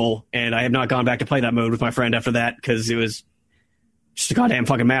miserable. And I have not gone back to play that mode with my friend after that because it was just a goddamn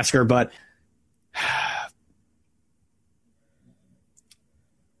fucking massacre. But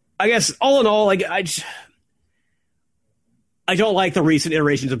I guess all in all, like I don't like the recent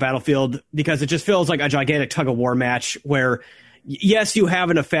iterations of Battlefield because it just feels like a gigantic tug-of-war match where, yes, you have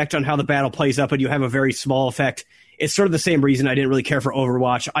an effect on how the battle plays up, but you have a very small effect. It's sort of the same reason I didn't really care for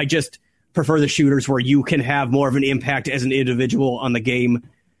Overwatch. I just prefer the shooters where you can have more of an impact as an individual on the game.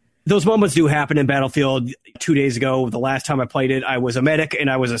 Those moments do happen in Battlefield. 2 days ago, the last time I played it, I was a medic and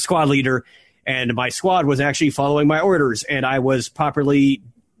I was a squad leader, and my squad was actually following my orders, and I was properly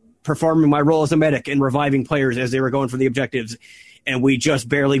performing my role as a medic and reviving players as they were going for the objectives. And we just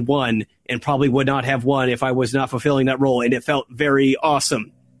barely won and probably would not have won if I was not fulfilling that role. And it felt very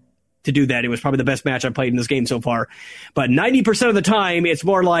awesome. to do that. It was probably the best match I've played in this game so far. But 90% of the time, it's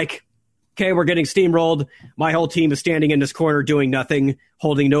more like, okay, we're getting steamrolled. My whole team is standing in this corner doing nothing,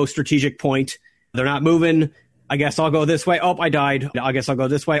 holding no strategic point. They're not moving. I guess I'll go this way. Oh, I died. I guess I'll go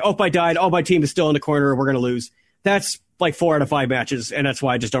this way. Oh, I died. Oh, my team is still in the corner. We're going to lose. That's like 4 out of 5 matches, and that's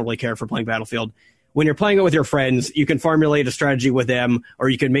why I just don't really care for playing Battlefield. When you're playing it with your friends, you can formulate a strategy with them, or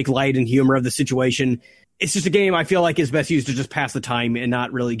you can make light and humor of the situation. It's just a game I feel like is best used to just pass the time and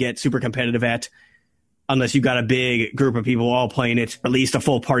not really get super competitive at, unless you've got a big group of people all playing it, at least a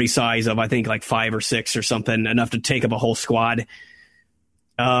full party size of, I think, like 5 or 6 or something, enough to take up a whole squad.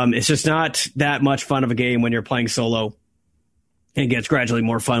 It's just not that much fun of a game when you're playing solo. It gets gradually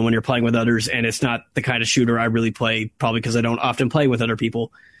more fun when you're playing with others, and it's not the kind of shooter I really play, probably because I don't often play with other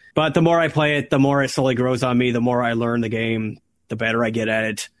people. But the more I play it, the more it slowly grows on me, the more I learn the game, the better I get at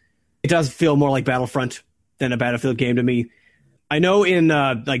it. It does feel more like Battlefront than a Battlefield game to me. I know in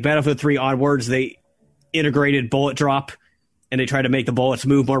like Battlefield 3 onwards, they integrated bullet drop, and they try to make the bullets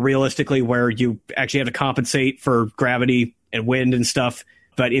move more realistically, where you actually have to compensate for gravity and wind and stuff.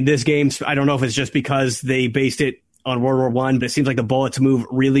 But in this game, I don't know if it's just because they based it on World War I, but it seems like the bullets move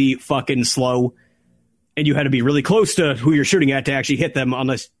really fucking slow, and you had to be really close to who you're shooting at to actually hit them,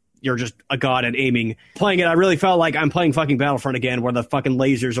 unless you're just a god at aiming. Playing it, I really felt like I'm playing fucking Battlefront again, where the fucking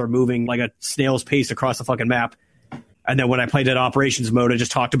lasers are moving like a snail's pace across the fucking map. And then when I played it operations mode, I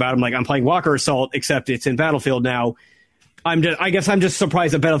just talked about I'm like, I'm playing Walker Assault, except it's in Battlefield now. I guess I'm just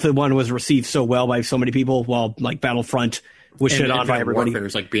surprised that Battlefield 1 was received so well by so many people, while like Battlefront was shit on by everybody. Warfare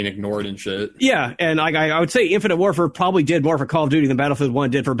is like being ignored and shit. Yeah, and I would say Infinite Warfare probably did more for Call of Duty than Battlefield 1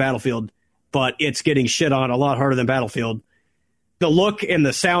 did for Battlefield, but it's getting shit on a lot harder than Battlefield. The look and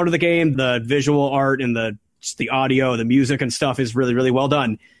the sound of the game, the visual art and the audio, the music and stuff is really, really well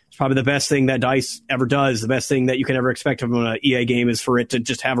done. It's probably the best thing that DICE ever does. The best thing that you can ever expect from an EA game is for it to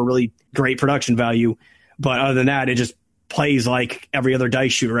just have a really great production value. But other than that, it just plays like every other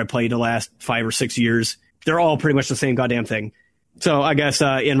DICE shooter I played the last 5 or 6 years. They're all pretty much the same goddamn thing. So I guess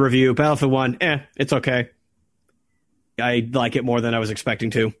in review, Battlefield 1, it's okay. I like it more than I was expecting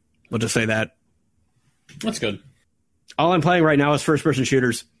to. We'll just say that. That's good. All I'm playing right now is first-person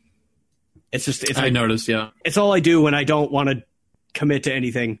shooters. I noticed, yeah. It's all I do when I don't want to commit to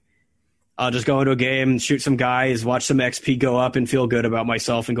anything. I'll just go into a game, shoot some guys, watch some XP go up, and feel good about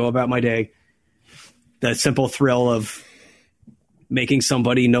myself and go about my day. That simple thrill of making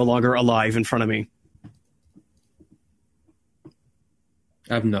somebody no longer alive in front of me.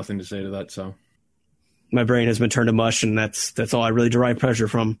 I have nothing to say to that, so. My brain has been turned to mush, and that's all I really derive pleasure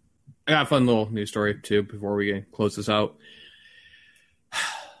from. I got a fun little news story, too, before we close this out.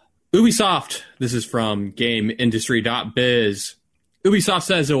 Ubisoft, this is from GameIndustry.biz. Ubisoft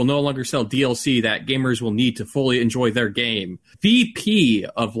says it will no longer sell DLC that gamers will need to fully enjoy their game. VP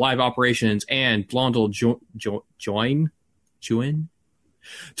of Live Operations and Blondel Join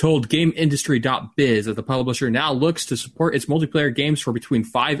told GameIndustry.biz that the publisher now looks to support its multiplayer games for between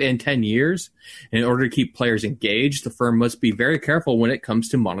 5 and 10 years. And in order to keep players engaged, the firm must be very careful when it comes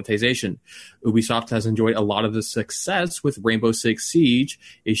to monetization. Ubisoft has enjoyed a lot of the success with Rainbow Six Siege,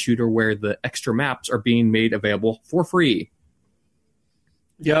 a shooter where the extra maps are being made available for free.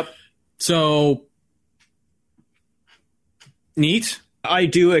 Yep. So, neat. I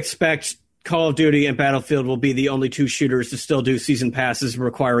do expect Call of Duty and Battlefield will be the only 2 shooters to still do season passes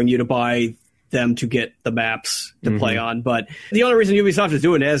requiring you to buy them to get the maps to play on. But the only reason Ubisoft is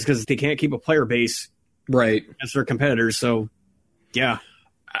doing it is because they can't keep a player base right as their competitors. So, yeah.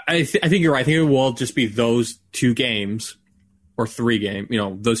 I think you're right. I think it will just be those 2 games or 3 games,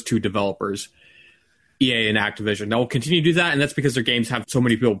 those 2 developers, EA and Activision. They'll continue to do that, and that's because their games have so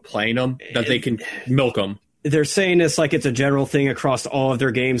many people playing them that they can milk them. They're saying this like it's a general thing across all of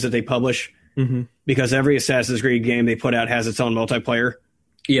their games that they publish, because every Assassin's Creed game they put out has its own multiplayer.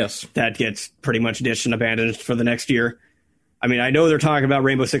 Yes. That gets pretty much ditched and abandoned for the next year. I mean, I know they're talking about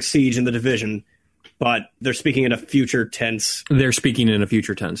Rainbow Six Siege and The Division, but they're speaking in a future tense. They're speaking in a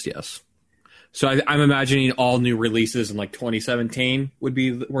future tense, yes. So I'm imagining all new releases in like 2017 would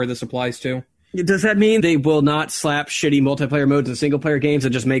be where this applies to. Does that mean they will not slap shitty multiplayer modes in single-player games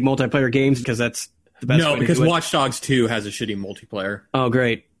and just make multiplayer games because that's the best way to do it? No, because Watch Dogs 2 has a shitty multiplayer. Oh,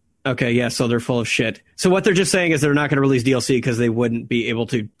 great. Okay, yeah, so they're full of shit. So what they're just saying is they're not going to release DLC because they wouldn't be able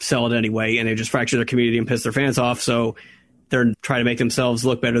to sell it anyway, and they just fracture their community and piss their fans off, so they're trying to make themselves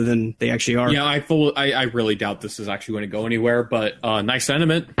look better than they actually are. Yeah, I really doubt this is actually going to go anywhere, but nice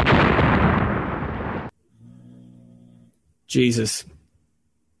sentiment. Jesus.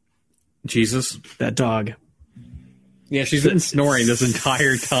 That dog. Yeah, she's been snoring this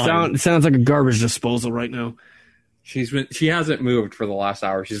entire time. Sounds like a garbage disposal right now. She hasn't moved for the last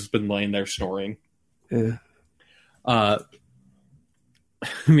hour. She's just been laying there snoring. Yeah.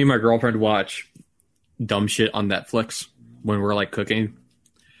 Me and my girlfriend watch dumb shit on Netflix when we're like cooking.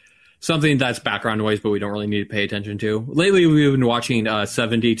 Something that's background noise, but we don't really need to pay attention to. Lately, we've been watching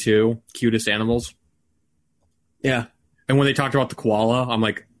 72 Cutest Animals. Yeah. And when they talked about the koala, I'm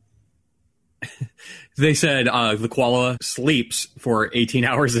like, they said the koala sleeps for 18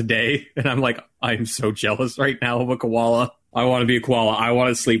 hours a day. And I'm like, I'm so jealous right now of a koala. I want to be a koala. I want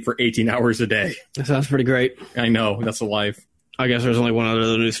to sleep for 18 hours a day. That sounds pretty great. I know. That's the life. I guess there's only one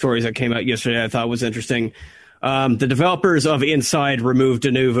other news stories that came out yesterday I thought was interesting. The developers of Inside removed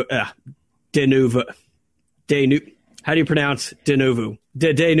Denuvo. How do you pronounce Denuvo?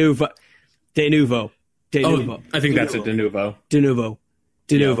 Denuvo. Oh, I think that's it. Denuvo.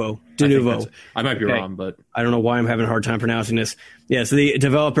 I might be wrong, but I don't know why I'm having a hard time pronouncing this. Yeah, so the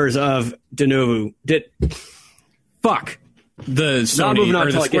developers of Denuvo. Fuck. The Sony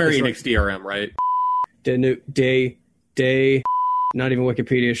or the Square Enix DRM, right? Not even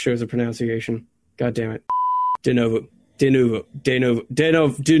Wikipedia shows a pronunciation. God damn it. Denuvo.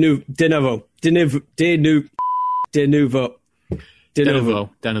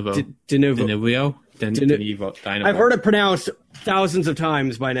 I've heard it pronounced thousands of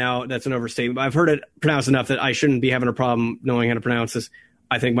times by now. That's an overstatement. I've heard it pronounced enough that I shouldn't be having a problem knowing how to pronounce this.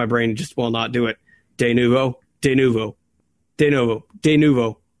 I think my brain just will not do it. Denuvo.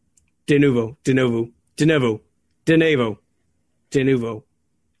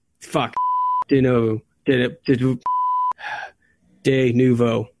 Fuck. Denuvo.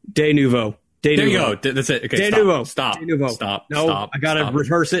 There you go. That's it. Okay, Denuvo. Stop. No, Stop. I gotta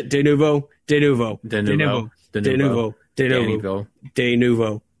rehearse it. Denuvo.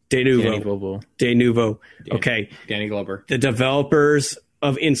 Okay. Danny Glover. The developers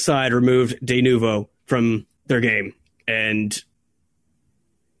of Inside removed Denuvo from their game, and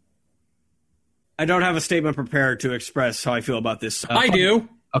I don't have a statement prepared to express how I feel about this. I do.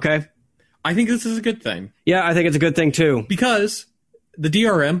 Okay. I think this is a good thing. Yeah, I think it's a good thing too. Because the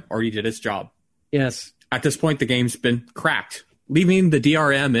DRM already did its job. Yes. At this point, the game's been cracked. Leaving the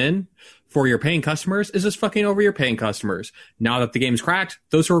DRM in for your paying customers is just fucking over your paying customers. Now that the game's cracked,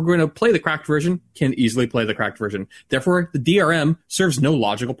 those who are going to play the cracked version can easily play the cracked version. Therefore, the DRM serves no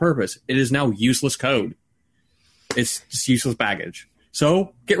logical purpose. It is now useless code. It's just useless baggage.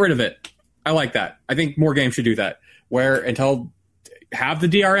 So, get rid of it. I like that. I think more games should do that. Have the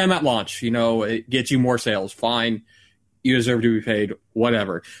DRM at launch. It gets you more sales. Fine. You deserve to be paid.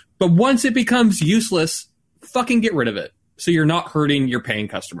 Whatever. But once it becomes useless, fucking get rid of it. So you're not hurting your paying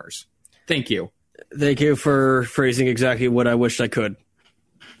customers. Thank you. Thank you for phrasing exactly what I wished I could.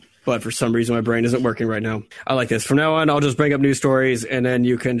 But for some reason, my brain isn't working right now. I like this. From now on, I'll just bring up news stories, and then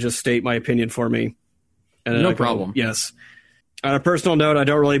you can just state my opinion for me. And no problem. Yes. On a personal note, I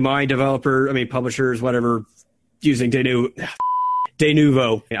don't really mind publishers, whatever, using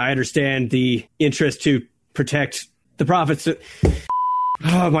Denuvo. I understand the interest to protect the profits.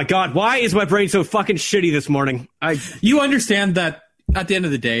 Oh my God, why is my brain so fucking shitty this morning? You understand that at the end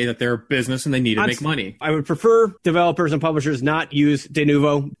of the day that they're a business and they need to make money. I would prefer developers and publishers not use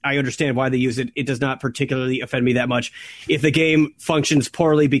Denuvo. I understand why they use it. It does not particularly offend me that much. If the game functions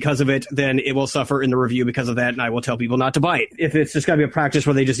poorly because of it, then it will suffer in the review because of that, and I will tell people not to buy it. If it's just going to be a practice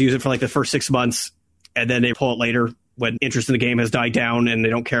where they just use it for like the first 6 months and then they pull it later when interest in the game has died down and they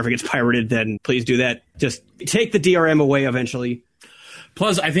don't care if it gets pirated, then please do that. Just take the DRM away eventually.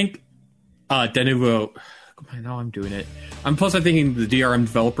 Plus, I think Denuvo... Now I'm doing it. Plus, I'm thinking the DRM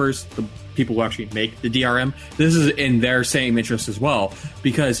developers, the people who actually make the DRM, this is in their same interest as well.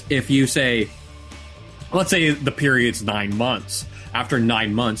 Because if you say, let's say the period's 9 months. After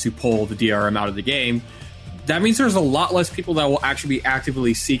 9 months, you pull the DRM out of the game. That means there's a lot less people that will actually be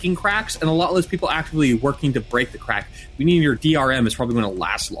actively seeking cracks and a lot less people actively working to break the crack. Meaning your DRM is probably going to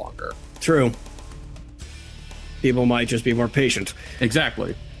last longer. True. People might just be more patient.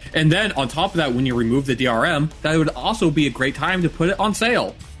 Exactly. And then on top of that, when you remove the DRM, that would also be a great time to put it on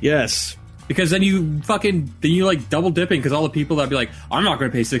sale. Yes. Because then you like double dipping because all the people that'd be like, I'm not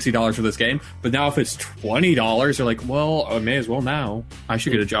going to pay $60 for this game. But now if it's $20, they're like, well, I may as well now. I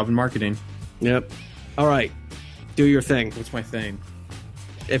should get a job in marketing. Yep. All right. Do your thing. What's my thing?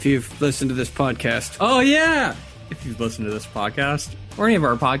 If you've listened to this podcast. Oh, yeah. If you've listened to this podcast or any of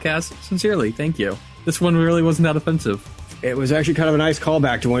our podcasts, sincerely, thank you. This one really wasn't that offensive. It was actually kind of a nice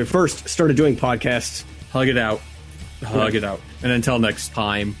callback to when we first started doing podcasts. Hug it out. Hug it out. And until next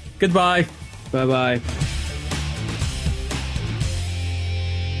time, goodbye. Bye-bye.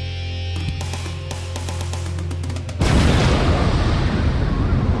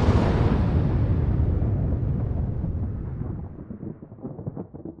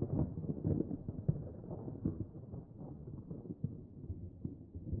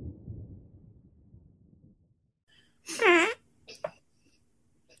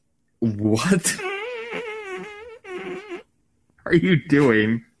 What are you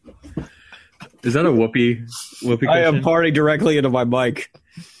doing? Is that a whoopee? Whoopee I am cushion? farting directly into my mic.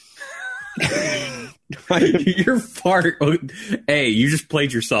 Your fart. Hey, you just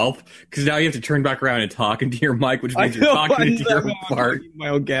played yourself because now you have to turn back around and talk into your mic, which means you're talking into your own fart. My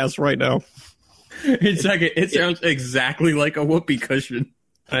own gas right now. It's like it sounds exactly like a whoopee cushion.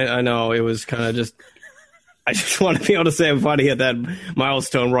 I know, it was kind of just. I just want to be able to say I'm finally hit that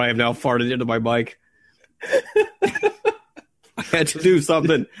milestone where I have now farted into my mic. I had to do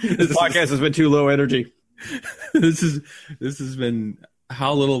something. This podcast has been too low energy. This has been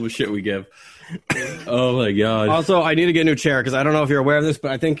how little of a shit we give. Oh my god. Also, I need to get a new chair because I don't know if you're aware of this,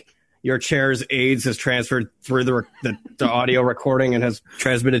 but I think your chair's aids has transferred through the audio recording and has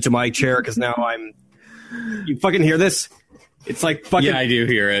transmitted to my chair because now I'm. You fucking hear this? It's like fucking. Yeah, I do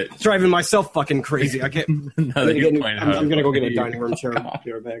hear it. It's driving myself fucking crazy. I can't. I'm gonna go get a dining room chair. I'll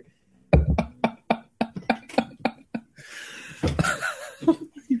be right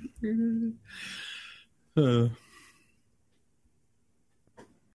back.